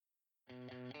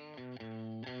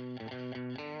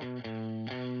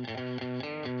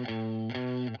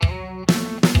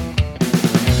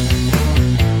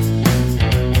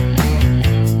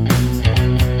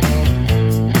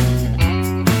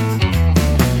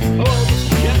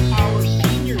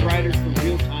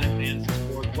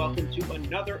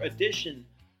another edition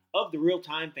of the Real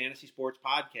Time Fantasy Sports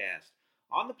Podcast.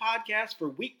 On the podcast for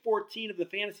Week 14 of the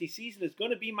fantasy season is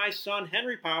going to be my son,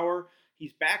 Henry Power.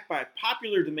 He's back by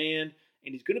popular demand,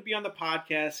 and he's going to be on the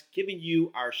podcast giving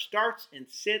you our starts and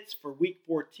sits for Week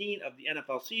 14 of the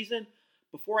NFL season.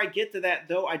 Before I get to that,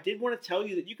 though, I did want to tell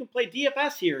you that you can play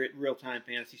DFS here at Real Time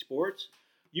Fantasy Sports.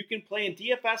 You can play in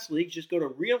DFS leagues. Just go to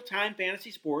Real Time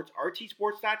Fantasy Sports,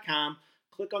 rtsports.com.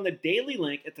 Click on the daily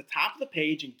link at the top of the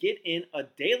page and get in a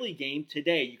daily game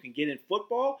today. You can get in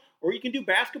football or you can do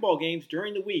basketball games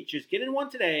during the week. Just get in one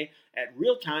today at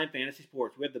Real Time Fantasy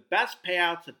Sports. We have the best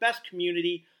payouts, the best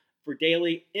community for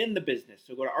daily in the business.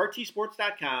 So go to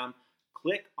rtsports.com,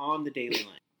 click on the daily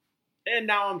link. And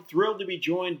now I'm thrilled to be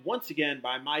joined once again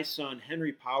by my son,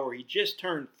 Henry Power. He just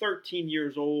turned 13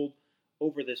 years old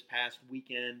over this past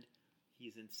weekend.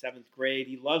 He's in 7th grade.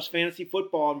 He loves fantasy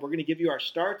football, and we're going to give you our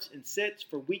starts and sits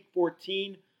for Week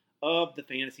 14 of the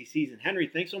fantasy season. Henry,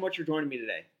 thanks so much for joining me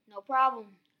today. No problem.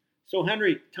 So,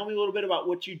 Henry, tell me a little bit about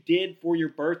what you did for your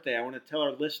birthday. I want to tell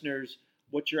our listeners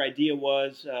what your idea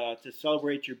was to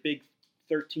celebrate your big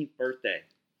 13th birthday.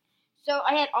 So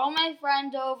I had all my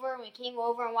friends over, and we came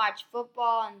over and watched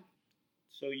football. And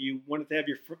So you wanted to have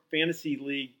your fantasy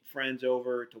league friends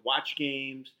over to watch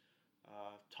games,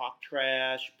 talk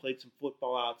trash, played some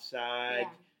football outside,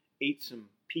 ate some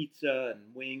pizza and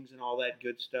wings and all that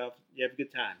good stuff. You have a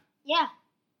good time. Yeah.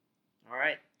 All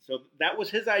right. So that was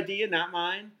his idea, not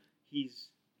mine. He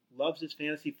loves his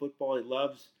fantasy football. He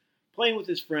loves playing with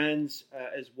his friends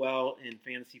as well in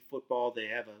fantasy football. They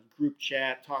have a group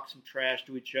chat, talk some trash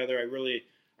to each other. I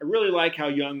really like how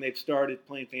young they've started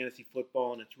playing fantasy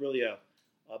football, and it's really a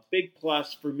big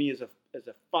plus for me as a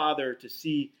father to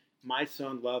see my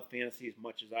son love fantasy as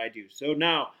much as I do. So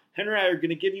now, Henry and I are going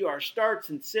to give you our starts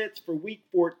and sits for Week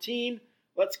 14.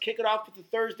 Let's kick it off with the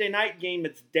Thursday night game.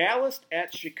 It's Dallas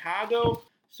at Chicago.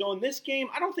 So in this game,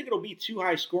 I don't think it'll be too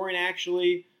high scoring,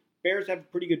 actually. Bears have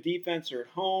a pretty good defense. They're at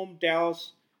home.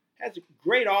 Dallas has a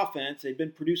great offense. They've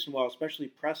been producing well, especially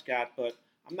Prescott, but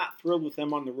I'm not thrilled with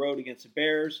them on the road against the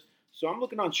Bears. So I'm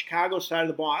looking on Chicago's side of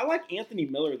the ball. I like Anthony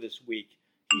Miller this week.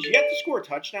 He's yet to score a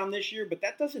touchdown this year, but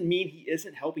that doesn't mean he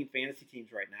isn't helping fantasy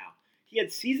teams right now. He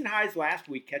had season highs last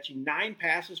week, catching 9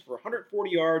 passes for 140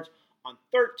 yards on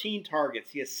 13 targets.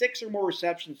 He has 6 or more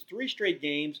receptions, 3 straight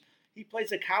games. He plays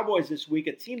the Cowboys this week,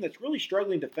 a team that's really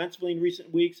struggling defensively in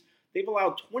recent weeks. They've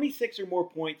allowed 26 or more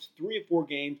points, 3 or 4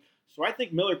 games. So I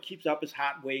think Miller keeps up his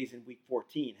hot ways in Week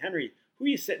 14. Henry, who are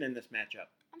you sitting in this matchup?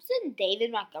 I'm sitting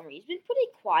David Montgomery. He's been pretty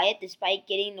quiet despite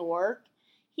getting to work.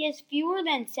 He has fewer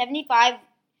than 75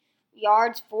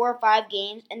 yards 4 or 5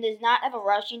 games and does not have a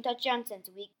rushing touchdown since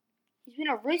week. He's been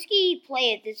a risky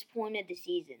play at this point of the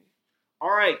season. All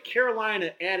right,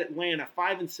 Carolina at Atlanta.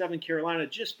 5-7 Carolina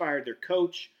just fired their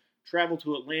coach. Traveled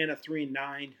to Atlanta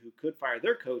 3-9, who could fire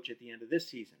their coach at the end of this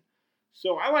season.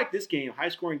 So I like this game,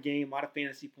 high-scoring game, a lot of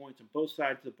fantasy points on both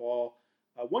sides of the ball.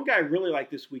 One guy I really like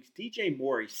this week's DJ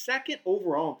Moore. He's second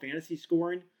overall in fantasy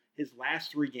scoring his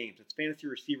last 3 games. That's fantasy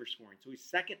receiver scoring. So he's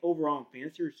second overall in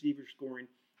fantasy receiver scoring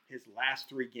his last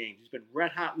 3 games. He's been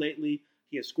red hot lately.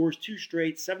 He has scores 2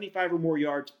 straight, 75 or more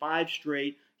yards, 5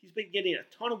 straight. He's been getting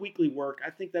a ton of weekly work. I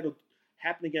think that'll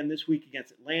happen again this week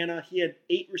against Atlanta. He had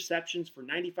 8 receptions for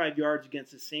 95 yards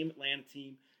against the same Atlanta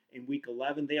team in Week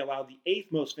 11. They allowed the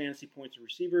 8th most fantasy points to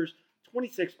receivers,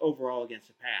 26 overall against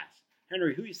the pass.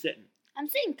 Henry, who are you sitting? I'm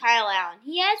sitting Kyle Allen.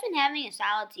 He has been having a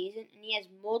solid season, and he has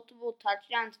multiple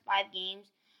touchdowns, 5 games,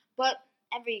 but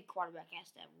every quarterback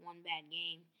has to have one bad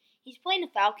game. He's playing the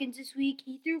Falcons this week.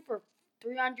 He threw for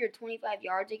 325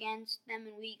 yards against them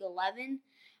in Week 11,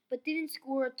 but didn't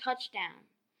score a touchdown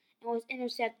and was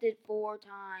intercepted 4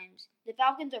 times. The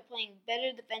Falcons are playing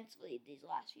better defensively these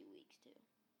last few weeks, too.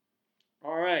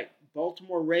 All right,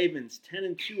 Baltimore Ravens,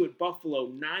 10-2 at Buffalo,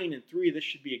 9-3. This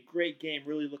should be a great game.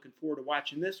 Really looking forward to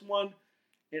watching this one.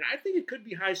 And I think it could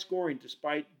be high scoring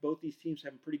despite both these teams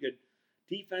having pretty good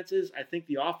defenses. I think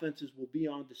the offenses will be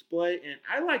on display. And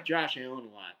I like Josh Allen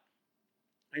a lot.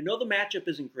 I know the matchup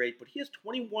isn't great, but he has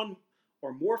 21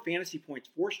 or more fantasy points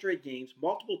 4 straight games,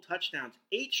 multiple touchdowns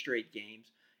 8 straight games.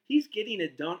 He's getting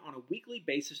it done on a weekly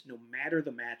basis no matter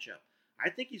the matchup. I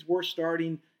think he's worth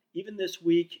starting even this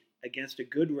week against a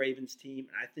good Ravens team,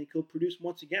 and I think he'll produce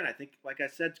once again. I think, like I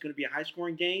said, it's going to be a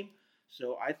high-scoring game,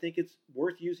 so I think it's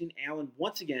worth using Allen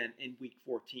once again in Week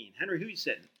 14. Henry, who are you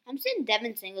sitting? I'm sitting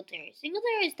Devin Singletary.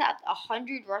 Singletary has topped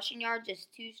 100 rushing yards just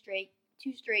two straight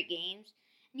games,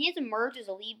 and he has emerged as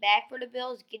a lead back for the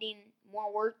Bills, getting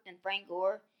more work than Frank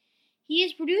Gore. He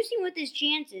is producing with his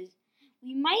chances.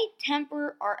 We might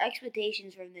temper our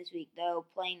expectations from this week, though,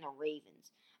 playing the Ravens.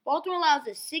 Baltimore allows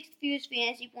the sixth fewest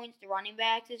fantasy points to running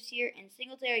backs this year, and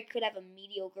Singletary could have a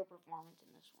mediocre performance in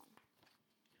this one.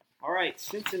 All right,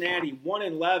 Cincinnati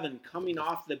 1-11, coming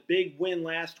off the big win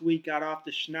last week, got off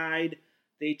the schneid.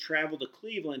 They travel to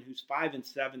Cleveland, who's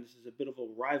 5-7. This is a bit of a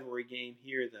rivalry game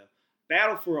here. The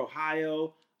battle for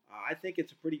Ohio. I think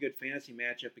it's a pretty good fantasy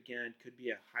matchup. Again, could be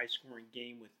a high-scoring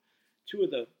game with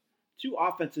two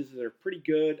offenses that are pretty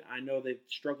good. I know they've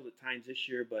struggled at times this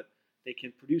year, but they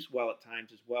can produce well at times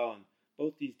as well. And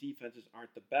both these defenses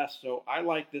aren't the best, so I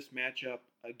like this matchup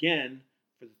again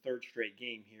for the third straight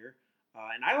game here.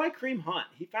 And I like Kareem Hunt.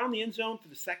 He found the end zone for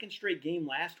the second straight game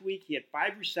last week. He had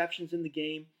 5 receptions in the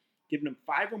game, giving him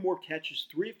 5 or more catches,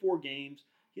 3 or 4 games.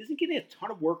 He isn't getting a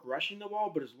ton of work rushing the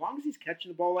ball, but as long as he's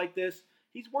catching the ball like this,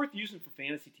 he's worth using for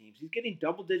fantasy teams. He's getting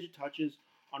double-digit touches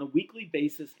on a weekly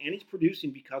basis, and he's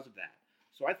producing because of that.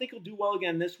 So I think he'll do well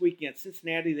again this week against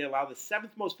Cincinnati. They allow the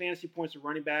 7th most fantasy points to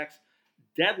running backs,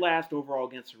 dead last overall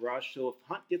against the rush. So if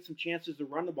Hunt gets some chances to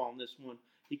run the ball in this one,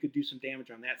 he could do some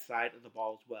damage on that side of the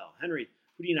ball as well. Henry,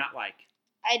 who do you not like?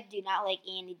 I do not like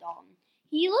Andy Dalton.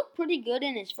 He looked pretty good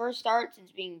in his first start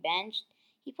since being benched.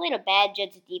 He played a bad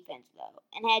Jets defense, though,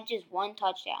 and had just 1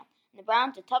 touchdown. And the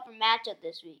Browns a tougher matchup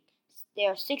this week. They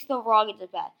are 6th overall against the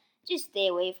pass. Just stay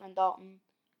away from Dalton,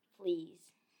 please.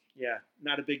 Yeah,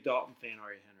 not a big Dalton fan,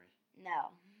 are you, Henry? No.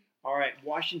 All right,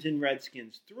 Washington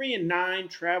Redskins 3-9,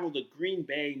 travel to Green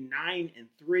Bay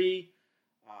 9-3.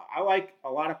 I like a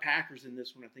lot of Packers in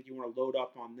this one. I think you want to load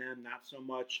up on them, not so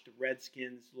much the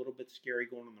Redskins. A little bit scary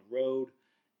going on the road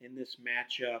in this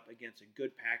matchup against a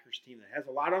good Packers team that has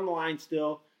a lot on the line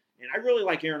still. And I really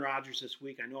like Aaron Rodgers this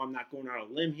week. I know I'm not going out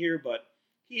on a limb here, but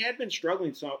he had been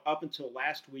struggling up until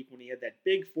last week when he had that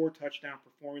big 4-touchdown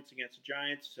performance against the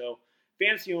Giants. So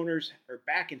fantasy owners are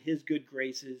back in his good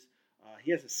graces.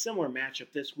 He has a similar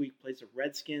matchup this week, plays the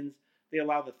Redskins. They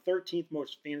allow the 13th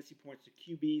most fantasy points to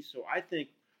QB, so I think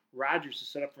Rodgers is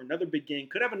set up for another big game.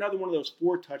 Could have another one of those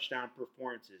 4-touchdown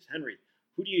performances. Henry,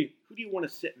 who do you want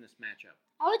to sit in this matchup?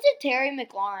 I would say Terry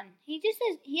McLaurin. He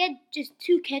had just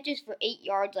 2 catches for 8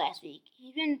 yards last week.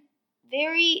 He's been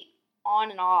very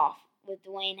on and off with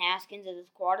Dwayne Haskins as his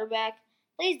quarterback.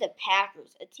 Plays the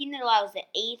Packers, a team that allows the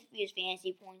 8th fewest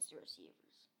fantasy points to receivers.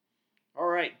 All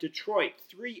right, Detroit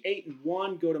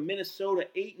 3-8-1, go to Minnesota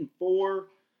 8-4.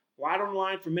 A lot on the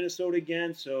line for Minnesota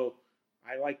again, so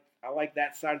I like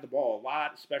that side of the ball a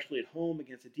lot, especially at home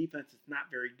against a defense that's not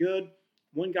very good.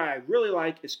 One guy I really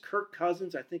like is Kirk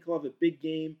Cousins. I think he'll have a big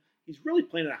game. He's really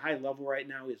playing at a high level right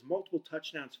now. He has multiple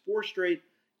touchdowns, 4 straight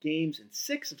games, and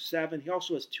 6 of 7. He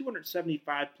also has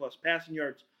 275-plus passing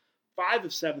yards, 5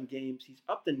 of 7 games. He's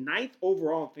up to 9th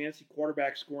overall in fantasy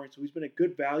quarterback scoring, so he's been a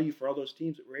good value for all those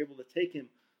teams that were able to take him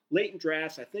late in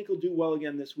drafts. I think he'll do well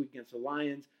again this week against the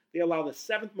Lions. They allow the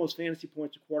 7th most fantasy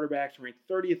points to quarterbacks, ranked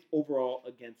 30th overall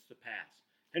against the pass.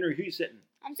 Henry, who you sitting?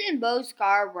 I'm sitting Bo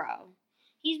Scarborough.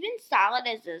 He's been solid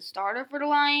as a starter for the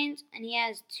Lions, and he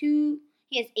has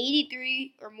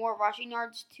 83 or more rushing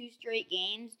yards 2 straight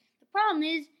games. The problem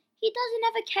is he doesn't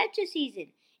have a catch this season.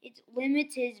 It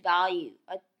limits his value.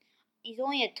 He's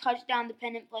only a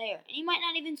touchdown-dependent player, and he might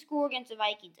not even score against the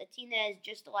Vikings, a team that has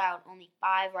just allowed only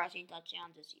 5 rushing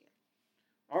touchdowns this year.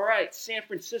 All right, San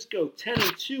Francisco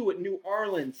 10-2 at New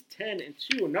Orleans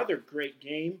 10-2. Another great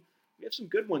game. We have some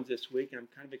good ones this week, and I'm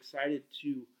kind of excited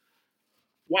to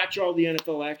watch all the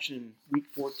NFL action in Week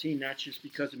 14, not just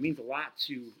because it means a lot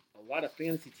to a lot of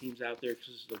fantasy teams out there, because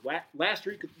it's the last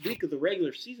week of the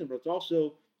regular season, but it's also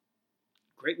a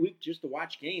great week just to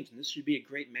watch games, and this should be a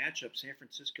great matchup, San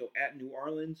Francisco at New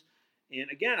Orleans. And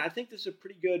again, I think this is a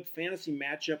pretty good fantasy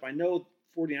matchup. I know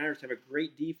 49ers have a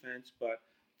great defense, but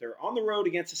they're on the road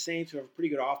against the Saints, who have a pretty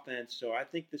good offense, so I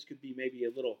think this could be maybe a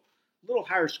little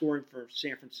higher scoring for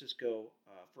San Francisco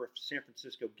for a San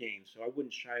Francisco game. So I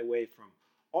wouldn't shy away from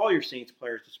all your Saints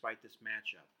players despite this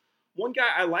matchup. One guy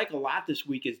I like a lot this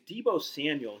week is Deebo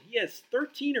Samuel. He has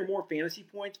 13 or more fantasy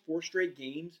points, 4 straight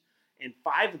games, and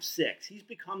 5 of 6. He's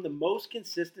become the most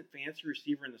consistent fantasy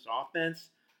receiver in this offense.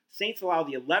 Saints allow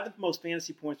the 11th most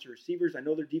fantasy points to receivers. I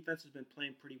know their defense has been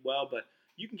playing pretty well, but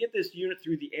you can get this unit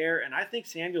through the air, and I think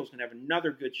Samuel's going to have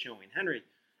another good showing. Henry,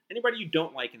 anybody you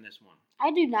don't like in this one?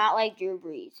 I do not like Drew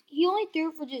Brees. He only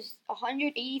threw for just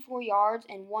 184 yards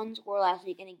and 1 score last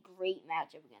week in a great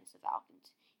matchup against the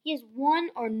Falcons. He has 1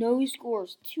 or no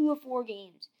scores 2 of 4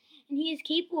 games, and he is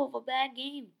capable of a bad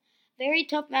game. Very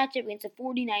tough matchup against the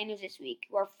 49ers this week,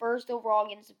 who are 1st overall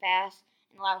against the pass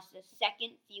and allows the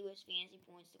 2nd fewest fantasy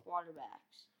points to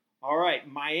quarterbacks. All right,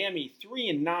 Miami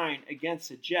 3-9 against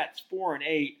the Jets 4-8.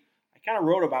 I kind of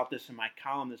wrote about this in my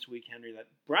column this week, Henry. That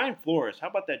Brian Flores, how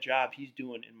about that job he's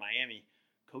doing in Miami,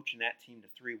 coaching that team to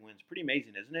 3 wins. Pretty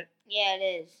amazing, isn't it? Yeah,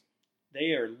 it is.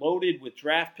 They are loaded with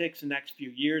draft picks the next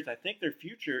few years. I think their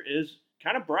future is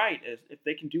kind of bright as if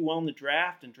they can do well in the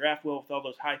draft and draft well with all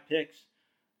those high picks.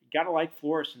 You got to like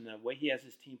Flores and the way he has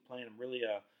his team playing. I'm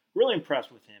really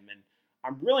impressed with him. And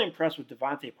I'm really impressed with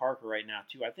Devontae Parker right now,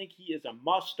 too. I think he is a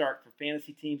must-start for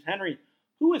fantasy teams. Henry,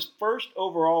 who is first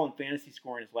overall in fantasy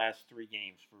scoring his last 3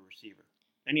 games for receiver?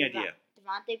 Any idea?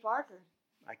 Devontae Parker.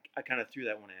 I kind of threw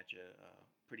that one at you.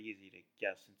 Pretty easy to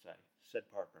guess since I said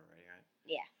Parker already, right?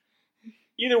 Yeah.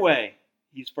 Either way,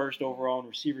 he's first overall in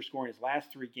receiver scoring his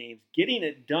last 3 games, getting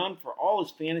it done for all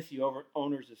his fantasy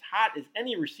owners. As hot as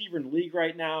any receiver in the league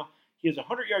right now. He has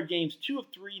 100-yard games, 2 of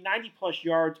 3, 90-plus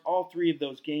yards, all 3 of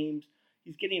those games.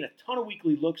 He's getting a ton of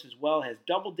weekly looks as well, has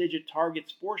double-digit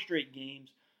targets, 4 straight games.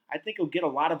 I think he'll get a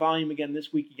lot of volume again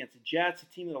this week against the Jets, a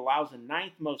team that allows the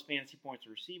 9th most fantasy points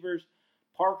to receivers.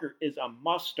 Parker is a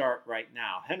must-start right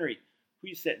now. Henry, who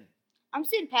you sitting? I'm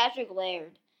sitting Patrick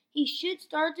Laird. He should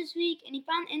start this week, and he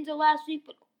found Enzo last week,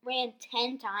 but ran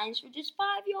 10 times for just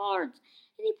 5 yards.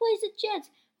 And he plays the Jets,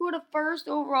 who are the first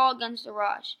overall against the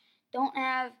rush. Don't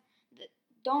have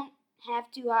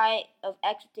too high of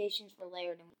expectations for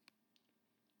Laird.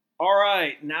 All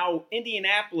right, now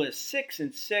Indianapolis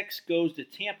 6-6 goes to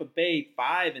Tampa Bay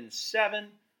 5-7.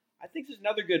 I think this is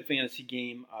another good fantasy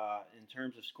game in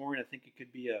terms of scoring. I think it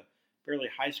could be a fairly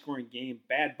high-scoring game.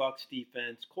 Bad Bucs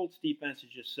defense. Colts defense is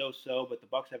just so-so, but the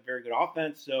Bucs have very good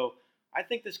offense. So I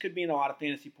think this could be in a lot of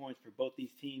fantasy points for both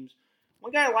these teams.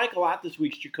 One guy I like a lot this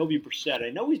week is Jacoby Brissett.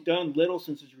 I know he's done little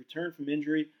since his return from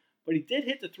injury, but he did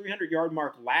hit the 300-yard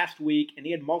mark last week, and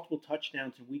he had multiple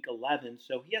touchdowns in Week 11,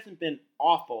 so he hasn't been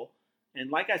awful. And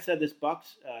like I said, this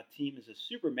Bucs team is a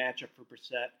super matchup for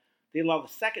Brissett. They allow the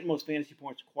 2nd most fantasy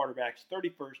points to quarterbacks,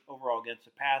 31st overall against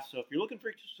the pass. So if you're looking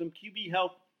for some QB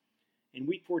help in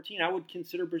Week 14, I would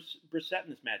consider Brissett in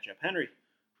this matchup. Henry,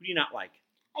 who do you not like?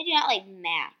 I do not like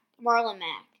Marlon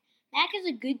Mack. Mack has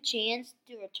a good chance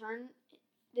to return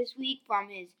this week from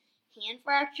his hand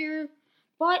fracture.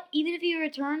 But even if he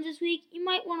returns this week, you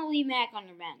might want to leave Mack on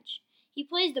your bench. He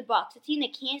plays the Bucs, a team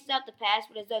that can't stop the pass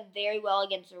but has done very well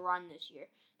against the run this year.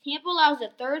 Tampa allows the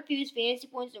 3rd fewest fantasy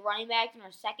points to running backs and are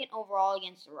 2nd overall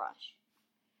against the rush.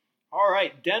 All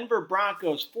right, Denver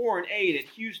Broncos 4-8 at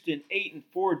Houston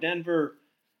 8-4. Denver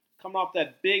coming off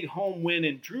that big home win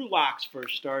in Drew Lock's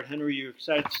first start. Henry, you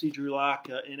excited to see Drew Lock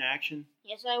in action?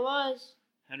 Yes, I was.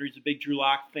 Henry's a big Drew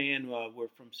Lock fan. We're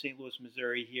from St. Louis,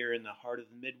 Missouri, here in the heart of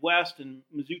the Midwest, and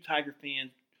Mizzou Tiger fan.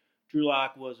 Drew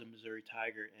Lock was a Missouri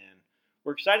Tiger, and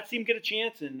we're excited to see him get a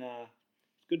chance, and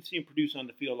it's good to see him produce on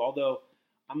the field, although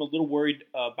I'm a little worried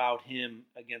about him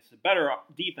against the better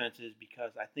defenses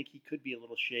because I think he could be a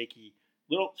little shaky,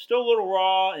 still a little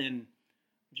raw, and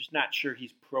I'm just not sure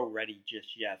he's pro-ready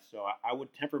just yet. So I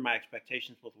would temper my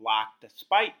expectations with Lock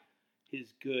despite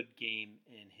his good game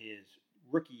in his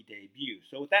rookie debut.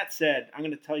 So with that said, I'm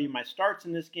going to tell you my starts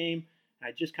in this game.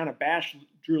 I just kind of bashed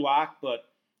Drew Lock, but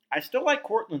I still like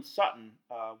Courtland Sutton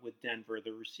with Denver,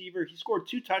 the receiver. He scored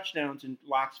 2 touchdowns in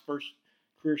Lock's first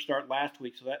career start last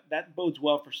week, so that bodes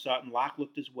well for Sutton. Lock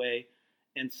looked his way,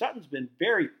 and Sutton's been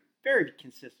very, very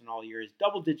consistent all year. His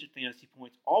double-digit fantasy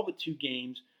points all but 2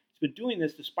 games. He's been doing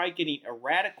this despite getting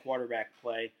erratic quarterback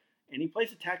play, and he plays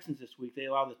the Texans this week. They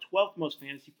allow the 12th most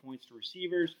fantasy points to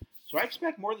receivers, so I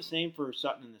expect more of the same for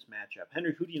Sutton in this matchup.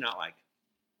 Henry, who do you not like?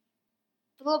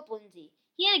 Phillip Lindsay.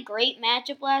 He had a great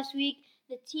matchup last week.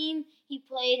 The team he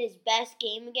played his best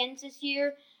game against this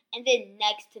year, and then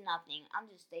next to nothing. I'm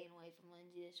just staying away from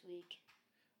Lindsay this week.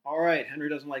 All right, Henry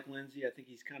doesn't like Lindsay. I think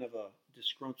he's kind of a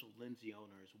disgruntled Lindsay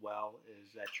owner as well.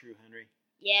 Is that true, Henry?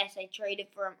 Yes, I traded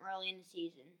for him early in the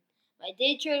season. But I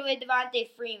did trade away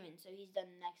Devontae Freeman, so he's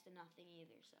done next to nothing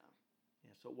either.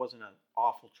 So it wasn't an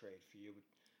awful trade for you.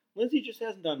 But Lindsay just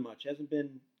hasn't done much. Hasn't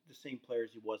been the same player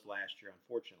as he was last year,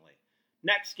 unfortunately.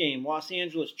 Next game, Los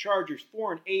Angeles Chargers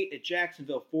 4-8 at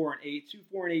Jacksonville 4-8. 2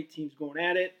 4-8 teams going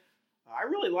at it. I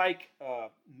really like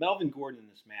Melvin Gordon in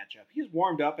this matchup. He has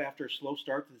warmed up after a slow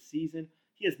start to the season.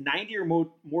 He has 90 or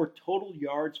more total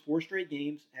yards, 4 straight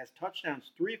games, has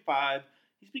touchdowns 3 of 5.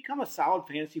 He's become a solid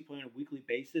fantasy player on a weekly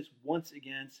basis, once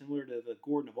again, similar to the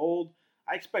Gordon of old.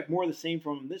 I expect more of the same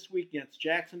from him this week against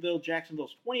Jacksonville.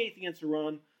 Jacksonville's 28th against the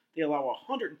run. They allow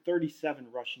 137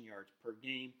 rushing yards per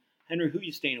game. Henry, who are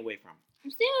you staying away from?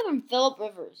 I'm staying away from Phillip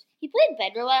Rivers. He played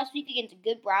better last week against a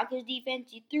good Broncos defense.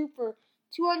 He threw for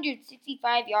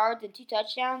 265 yards and 2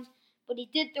 touchdowns, but he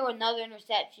did throw another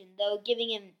interception, though giving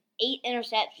him 8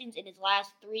 interceptions in his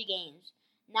last 3 games,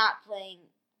 not playing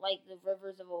like the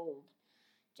Rivers of old.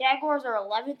 Jaguars are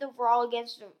 11th overall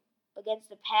against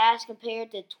the pass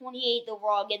compared to 28th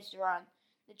overall against the run.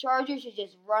 The Chargers should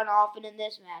just run off in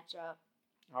this matchup.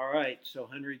 All right, so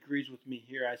Henry agrees with me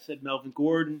here. I said Melvin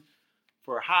Gordon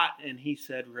for a hot, and he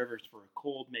said Rivers for a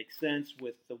cold. Makes sense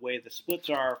with the way the splits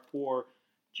are for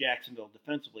Jacksonville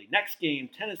defensively. Next game,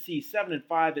 Tennessee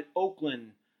 7-5 at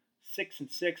Oakland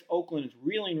 6-6. Oakland is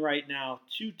reeling right now.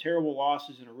 2 terrible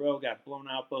losses in a row. Got blown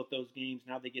out both those games.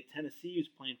 Now they get Tennessee, who's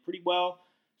playing pretty well.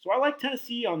 So I like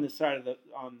Tennessee on this side of the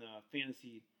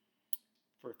fantasy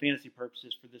for fantasy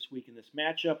purposes for this week in this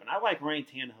matchup, and I like Ryan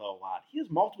Tannehill a lot. He has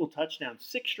multiple touchdowns,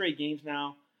 6 straight games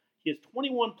now. He has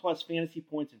 21 plus fantasy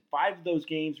points in 5 of those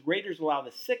games. Raiders allow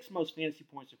the 6th most fantasy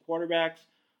points to quarterbacks.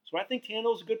 So I think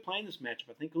Tannehill's a good play in this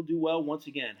matchup. I think he'll do well once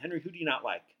again. Henry, who do you not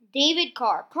like? David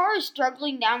Carr. Carr is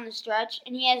struggling down the stretch,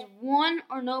 and he has 1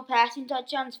 or no passing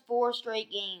touchdowns 4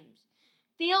 straight games.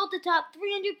 Failed to top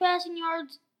 300 passing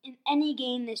yards in any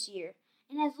game this year,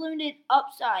 and has limited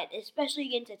upside, especially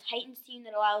against a Titans team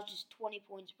that allows just 20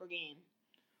 points per game.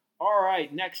 All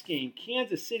right, next game.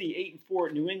 Kansas City 8-4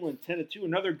 at New England 10-2.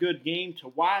 Another good game to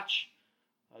watch.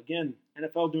 Again,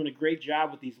 NFL doing a great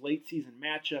job with these late season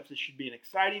matchups. This should be an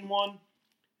exciting one.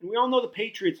 And we all know the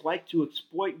Patriots like to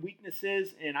exploit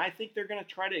weaknesses, and I think they're going to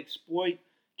try to exploit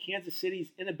Kansas City's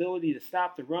inability to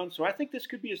stop the run. So I think this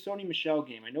could be a Sony Michel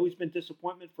game. I know he's been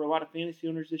disappointment for a lot of fantasy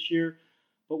owners this year,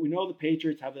 but we know the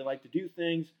Patriots, how they like to do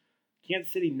things.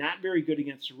 Kansas City not very good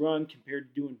against the run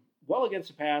compared to doing well against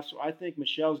the pass, so I think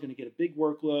Michel is going to get a big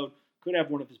workload. Could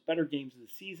have one of his better games of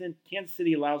the season. Kansas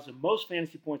City allows the most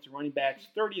fantasy points to running backs,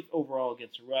 30th overall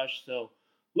against the rush, so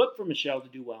look for Michel to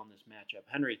do well in this matchup.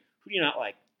 Henry, who do you not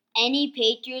like? Any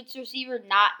Patriots receiver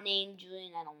not named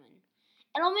Julian Edelman.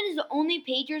 Edelman is the only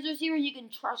Patriots receiver you can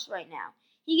trust right now.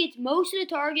 He gets most of the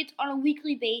targets on a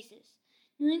weekly basis.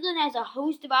 New England has a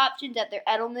host of options at their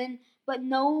Edelman, but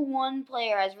no one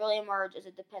player has really emerged as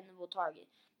a dependable target.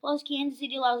 Plus, Kansas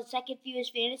City allows the second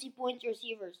fewest fantasy points to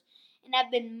receivers and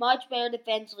have been much better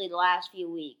defensively the last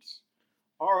few weeks.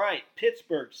 All right,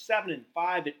 Pittsburgh 7-5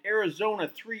 at Arizona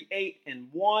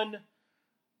 3-8-1.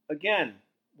 Again,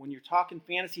 when you're talking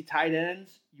fantasy tight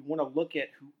ends, you want to look at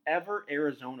whoever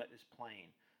Arizona is playing,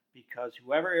 because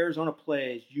whoever Arizona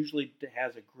plays usually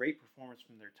has a great performance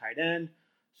from their tight end.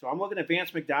 So I'm looking at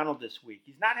Vance McDonald this week.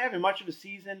 He's not having much of a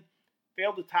season,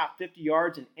 failed to top 50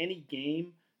 yards in any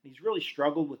game. He's really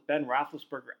struggled with Ben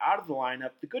Roethlisberger out of the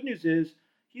lineup. The good news is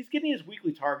he's getting his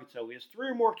weekly targets, though. He has 3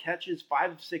 or more catches,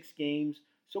 5 of 6 games,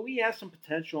 so he has some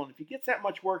potential. And if he gets that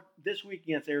much work this week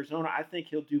against Arizona, I think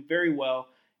he'll do very well.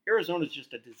 Arizona's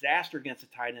just a disaster against the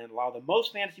tight end, allow the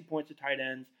most fantasy points to tight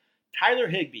ends. Tyler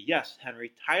Higbee, yes,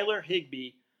 Henry, Tyler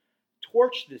Higbee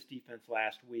torched this defense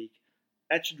last week.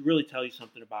 That should really tell you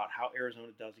something about how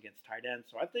Arizona does against tight ends.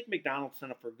 So I think McDonald's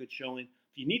set up for a good showing.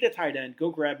 If you need a tight end, go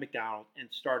grab McDonald and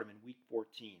start him in Week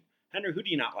 14. Henry, who do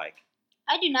you not like?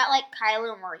 I do not like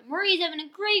Kyler Murray. Murray is having a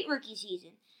great rookie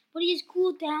season, but he has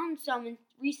cooled down some in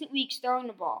recent weeks throwing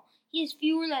the ball. He has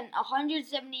fewer than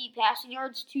 170 passing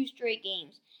yards 2 straight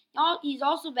games. He's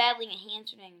also battling a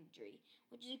hamstring injury,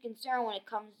 which is a concern when it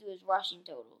comes to his rushing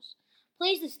totals.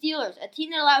 Plays the Steelers, a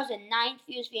team that allows the 9th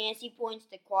fewest fantasy points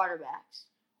to quarterbacks.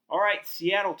 All right,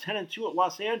 Seattle 10-2 at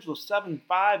Los Angeles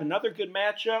 7-5. Another good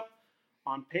matchup.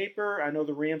 On paper, I know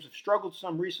the Rams have struggled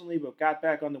some recently, but got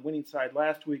back on the winning side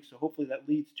last week, so hopefully that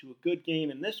leads to a good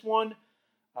game in this one.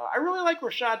 I really like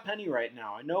Rashad Penny right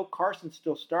now. I know Carson's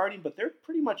still starting, but they're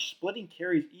pretty much splitting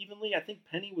carries evenly. I think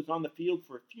Penny was on the field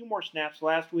for a few more snaps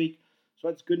last week, so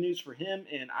that's good news for him,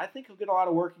 and I think he'll get a lot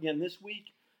of work again this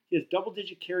week. He has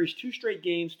double-digit carries 2 straight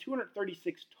games,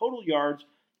 236 total yards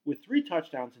with 3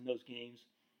 touchdowns in those games.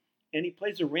 And he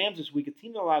plays the Rams this week, a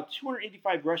team that allowed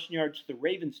 285 rushing yards to the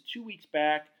Ravens 2 weeks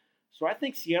back. So I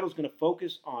think Seattle's going to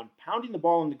focus on pounding the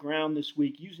ball on the ground this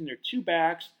week, using their 2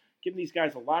 backs, giving these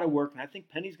guys a lot of work, and I think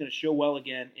Penny's going to show well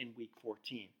again in Week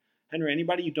 14. Henry,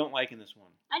 anybody you don't like in this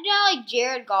one? I do not like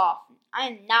Jared Goff. I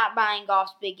am not buying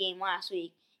Goff's big game last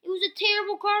week. It was a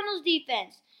terrible Cardinals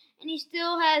defense, and he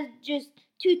still has just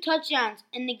 2 touchdowns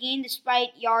in the game despite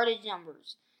yardage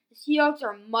numbers. The Seahawks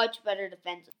are much better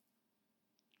defensively.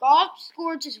 Goff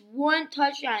scored just 1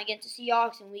 touchdown against the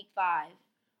Seahawks in Week 5.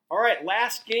 All right,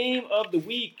 last game of the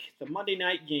week, the Monday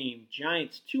night game.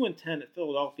 Giants 2-10 at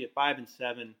Philadelphia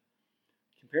 5-7.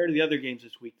 Compared to the other games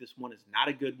this week, this one is not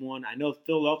a good one. I know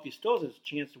Philadelphia still has a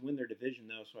chance to win their division,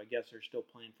 though, so I guess they're still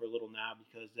playing for a little now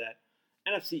because that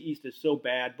NFC East is so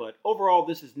bad. But overall,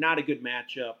 this is not a good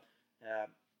matchup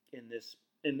in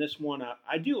this one.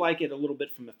 I do like it a little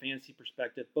bit from a fantasy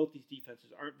perspective. Both these defenses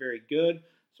aren't very good,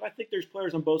 so I think there's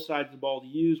players on both sides of the ball to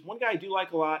use. One guy I do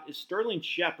like a lot is Sterling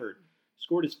Shepard.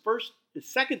 Scored his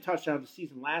second touchdown of the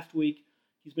season last week.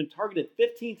 He's been targeted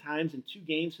 15 times in 2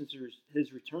 games since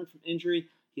his return from injury.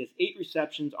 He has 8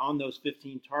 receptions on those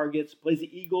 15 targets. Plays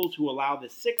the Eagles, who allow the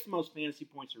 6th most fantasy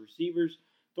points to receivers.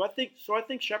 So I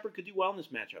think Shepard could do well in this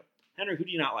matchup. Henry, who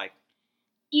do you not like?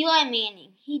 Eli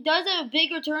Manning. He does have a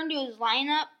big return to his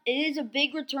lineup. It is a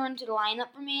big return to the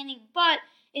lineup for Manning, but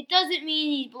it doesn't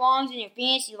mean he belongs in your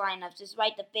fantasy lineups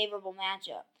despite the favorable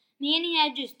matchup. Manning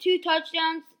had just 2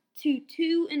 touchdowns to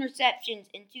 2 interceptions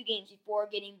in 2 games before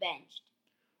getting benched.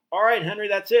 All right, Henry,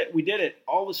 that's it. We did it.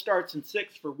 All the starts in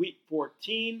 6 for Week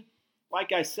 14.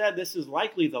 Like I said, this is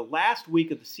likely the last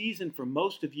week of the season for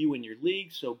most of you in your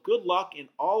league, so good luck in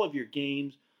all of your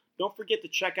games. Don't forget to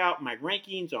check out my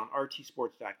rankings on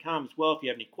rtsports.com as well if you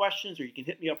have any questions, or you can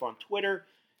hit me up on Twitter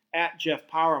at Jeff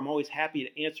Power. I'm always happy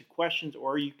to answer questions,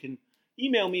 or you can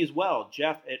email me as well,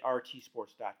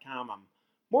 jeff@rtsports.com. I'm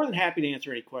more than happy to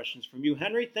answer any questions from you.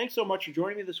 Henry, thanks so much for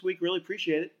joining me this week. Really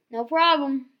appreciate it. No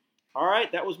problem. All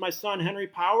right, that was my son, Henry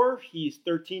Power. He's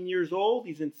 13 years old.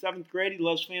 He's in 7th grade. He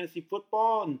loves fantasy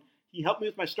football, and he helped me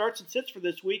with my starts and sits for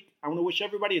this week. I want to wish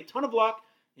everybody a ton of luck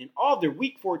in all of their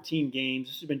Week 14 games.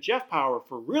 This has been Jeff Power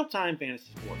for Real Time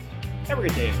Fantasy Sports. Have a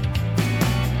good day, everyone.